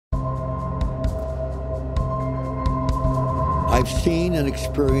I've seen and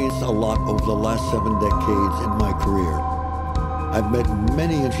experienced a lot over the last 7 decades in my career. I've met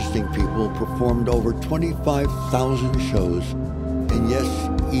many interesting people, performed over 25,000 shows, and yes,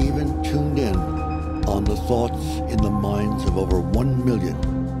 even tuned in on the thoughts in the minds of over 1 million.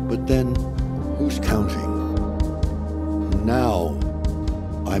 But then, who's counting? Now,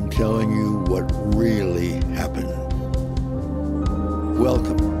 I'm telling you what really happened.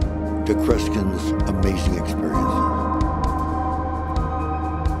 Welcome to Kreskin's Amazing Experiences.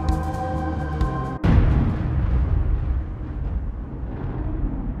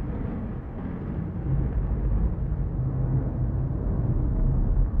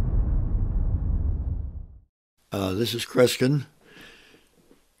 This is Kreskin.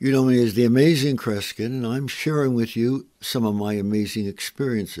 You know me as the Amazing Kreskin, and I'm sharing with you some of my amazing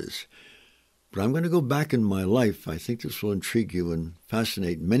experiences. But I'm going to go back in my life. I think this will intrigue you and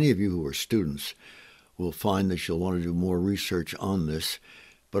fascinate many of you who are students. Will find that you'll want to do more research on this.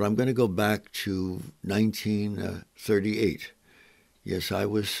 But I'm going to go back to 1938. Yes, I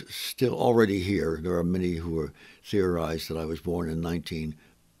was still already here. There are many who are theorized that I was born in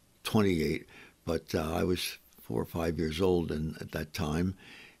 1928, but I was 4 or 5 years old at that time,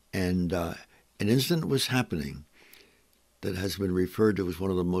 and an incident was happening that has been referred to as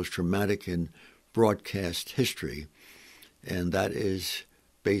one of the most dramatic in broadcast history, and that is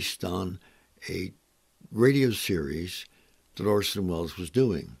based on a radio series that Orson Welles was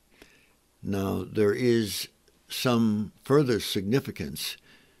doing. Now, there is some further significance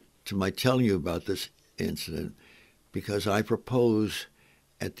to my telling you about this incident, because I propose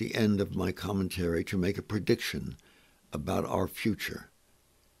at the end of my commentary to make a prediction about our future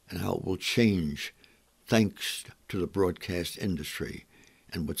and how it will change thanks to the broadcast industry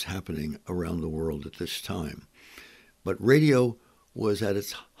and what's happening around the world at this time. But radio was at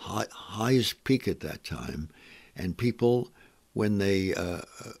its highest peak at that time, and people, when they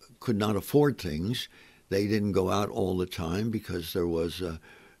could not afford things, they didn't go out all the time because there was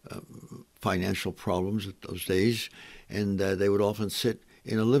financial problems at those days, and they would often sit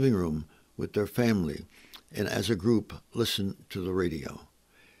in a living room with their family and as a group listen to the radio.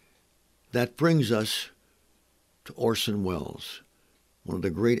 That brings us to Orson Welles, one of the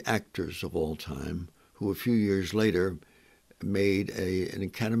great actors of all time, who a few years later made an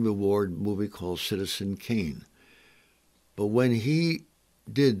Academy Award movie called Citizen Kane. But when he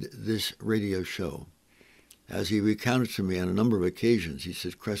did this radio show, as he recounted to me on a number of occasions, he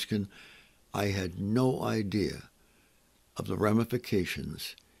said, "Kreskin, I had no idea of the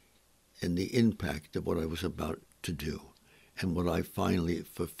ramifications and the impact of what I was about to do and what I finally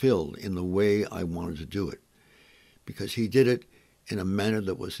fulfilled in the way I wanted to do it," because he did it in a manner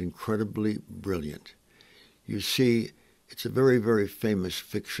that was incredibly brilliant. You see, it's a very, very famous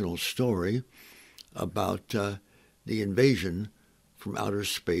fictional story about the invasion from outer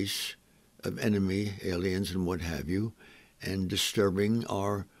space of enemy aliens and what have you, and disturbing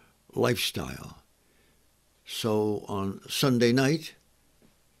our lifestyle. So on Sunday night,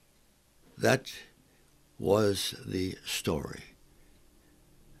 that was the story.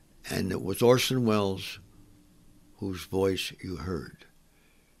 And it was Orson Welles whose voice you heard.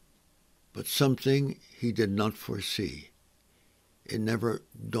 But something he did not foresee. It never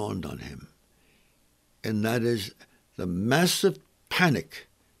dawned on him. And that is the massive panic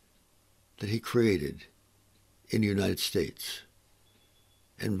that he created in the United States.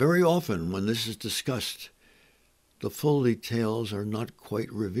 And very often when this is discussed, the full details are not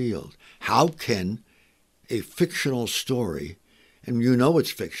quite revealed. How can a fictional story, and you know it's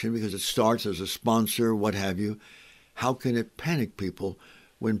fiction because it starts as a sponsor, what have you, how can it panic people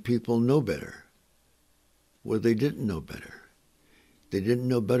when people know better? Well, they didn't know better. They didn't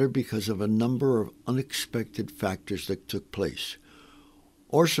know better because of a number of unexpected factors that took place.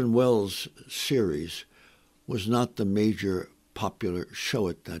 Orson Welles' series was not the major popular show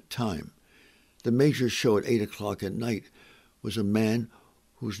at that time. The major show at 8 o'clock at night was a man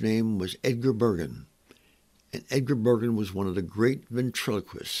whose name was Edgar Bergen. And Edgar Bergen was one of the great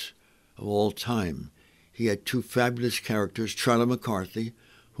ventriloquists of all time. He had two fabulous characters, Charlie McCarthy,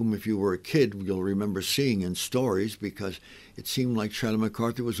 whom if you were a kid, you'll remember seeing in stories because it seemed like Charlie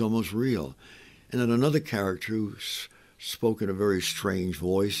McCarthy was almost real. And then another character who spoke in a very strange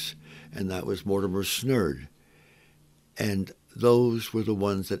voice, and that was Mortimer Snerd. And those were the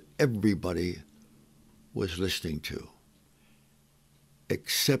ones that everybody was listening to,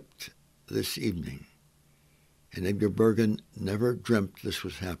 except this evening. And Edgar Bergen never dreamt this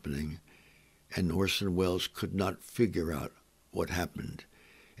was happening, and Orson Welles could not figure out what happened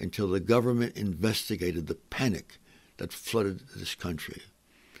until the government investigated the panic that flooded this country.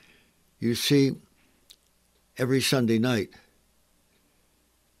 You see, every Sunday night,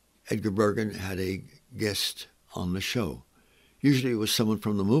 Edgar Bergen had a guest on the show. Usually it was someone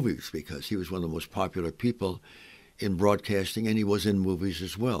from the movies because he was one of the most popular people in broadcasting, and he was in movies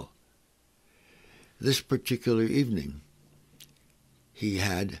as well. This particular evening, he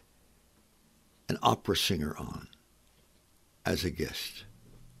had an opera singer on as a guest.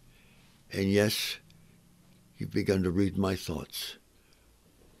 And yes, you've begun to read my thoughts.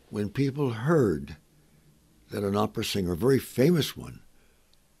 When people heard that an opera singer, a very famous one,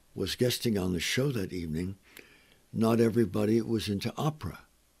 was guesting on the show that evening, not everybody was into opera.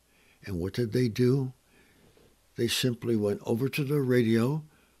 And what did they do? They simply went over to the radio,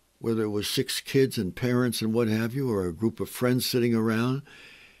 whether it was 6 kids and parents and what have you, or a group of friends sitting around,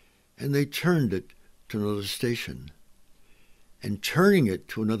 and they turned it to another station. And turning it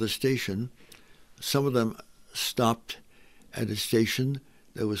to another station, some of them stopped at a station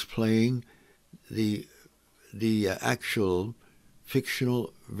that was playing the actual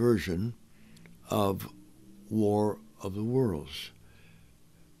fictional version of War of the Worlds.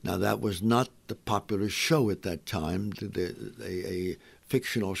 Now, that was not the popular show at that time, a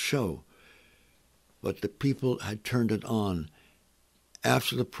fictional show, but the people had turned it on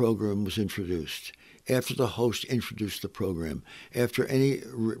after the program was introduced, after the host introduced the program, after any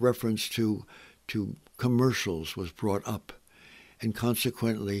reference to commercials was brought up. And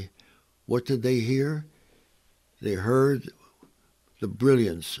consequently, what did they hear? They heard the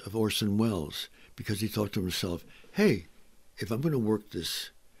brilliance of Orson Welles, because he thought to himself, hey, if I'm going to work this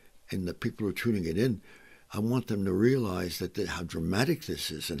and the people are tuning it in, I want them to realize that how dramatic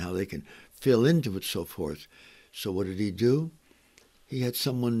this is and how they can fill into it, so forth. So what did he do? He had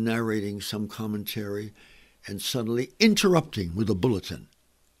someone narrating some commentary and suddenly interrupting with a bulletin.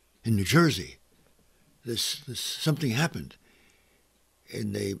 In New Jersey, something happened.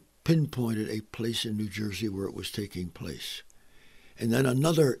 And they pinpointed a place in New Jersey where it was taking place. And then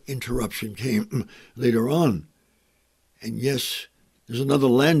another interruption came later on. And yes, there's another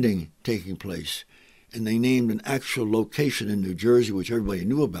landing taking place. And they named an actual location in New Jersey, which everybody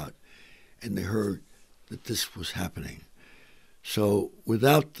knew about. And they heard that this was happening. So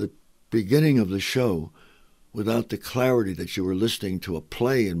without the beginning of the show, without the clarity that you were listening to a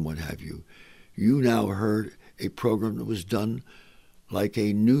play and what have you, you now heard a program that was done like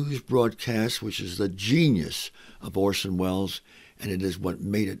a news broadcast, which is the genius of Orson Welles, and it is what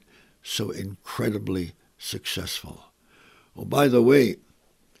made it so incredibly successful. Well, by the way,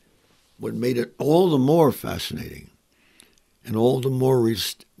 what made it all the more fascinating and all the more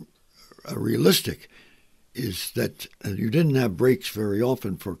realistic is that you didn't have breaks very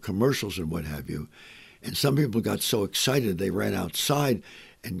often for commercials and what have you. And some people got so excited they ran outside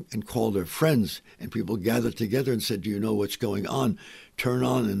and called their friends, and people gathered together and said, do you know what's going on? Turn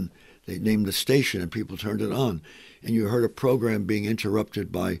on, and they named the station, and people turned it on. And you heard a program being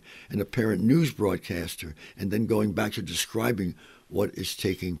interrupted by an apparent news broadcaster, and then going back to describing what is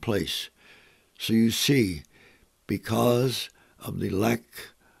taking place. So you see, because of the lack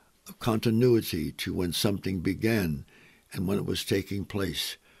of continuity to when something began and when it was taking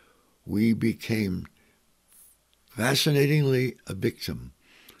place, we became fascinatingly a victim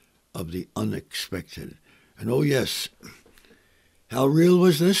of the unexpected. And oh yes, how real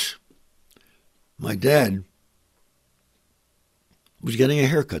was this? My dad was getting a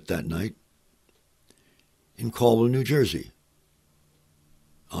haircut that night in Caldwell, New Jersey,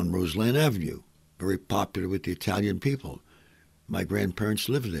 on Roseland Avenue, very popular with the Italian people. My grandparents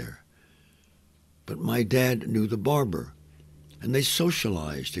lived there. But my dad knew the barber, and they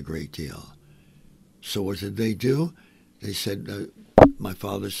socialized a great deal. So what did they do? They said, my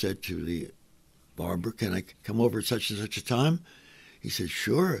father said to the barber, can I come over at such and such a time? He said,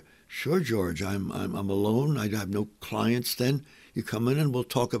 sure, George. I'm alone. I have no clients then. You come in and we'll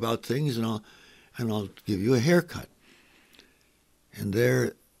talk about things, and I'll give you a haircut. And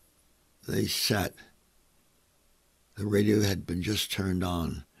there they sat. The radio had been just turned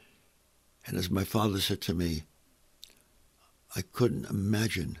on. And as my father said to me, I couldn't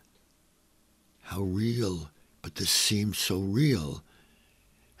imagine how real, but this seemed so real.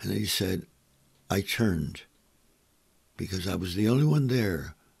 And then he said, I turned, because I was the only one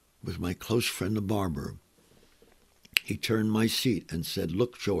there with my close friend, the barber. He turned my seat and said,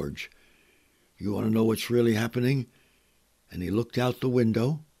 look, George, you want to know what's really happening? And he looked out the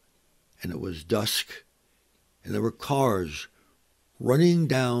window, and it was dusk, and there were cars running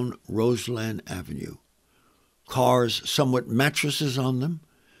down Roseland Avenue. Cars, some with mattresses on them,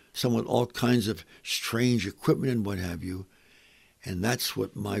 some with all kinds of strange equipment and what have you. And that's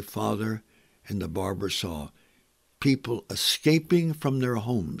what my father and the barber saw. People escaping from their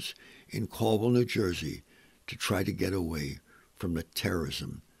homes in Caldwell, New Jersey, to try to get away from the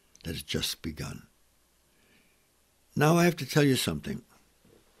terrorism that has just begun. Now I have to tell you something.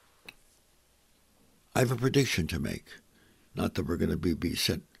 I have a prediction to make. Not that we're going to be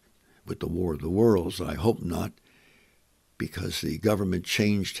beset with the War of the Worlds. I hope not, because the government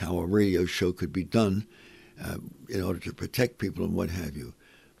changed how a radio show could be done in order to protect people and what have you.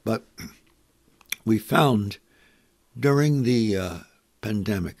 But we found during the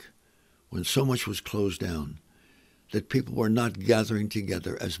pandemic, when so much was closed down, that people were not gathering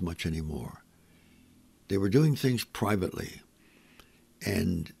together as much anymore. They were doing things privately.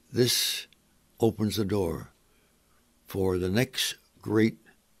 And this opens the door for the next great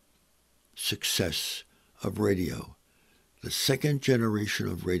success of radio, the second generation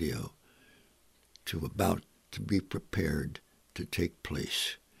of radio, about to be prepared to take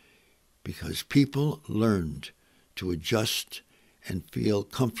place. Because people learned to adjust and feel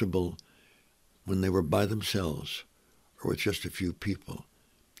comfortable when they were by themselves or with just a few people.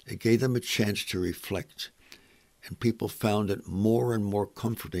 It gave them a chance to reflect, and people found it more and more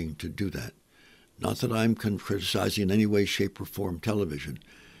comforting to do that. Not that I'm criticizing in any way, shape, or form television,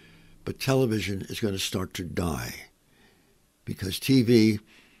 but television is going to start to die because TV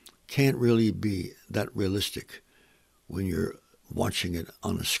can't really be that realistic when you're watching it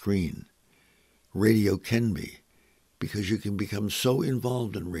on a screen. Radio can be, because you can become so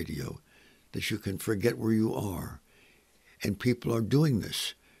involved in radio that you can forget where you are. And people are doing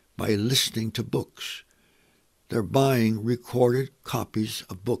this by listening to books. They're buying recorded copies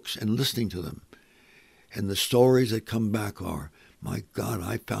of books and listening to them. And the stories that come back are, my God,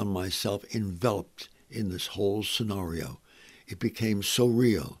 I found myself enveloped in this whole scenario. It became so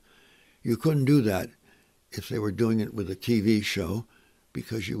real. You couldn't do that if they were doing it with a TV show,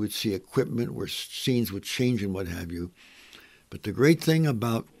 because you would see equipment where scenes would change and what have you. But the great thing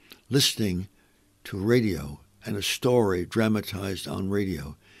about listening to radio and a story dramatized on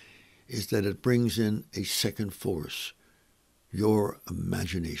radio is that it brings in a second force, your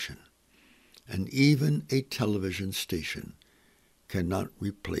imagination. And even a television station cannot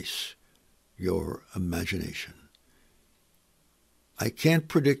replace your imagination. I can't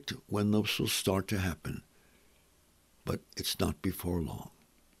predict when those will start to happen, but it's not before long.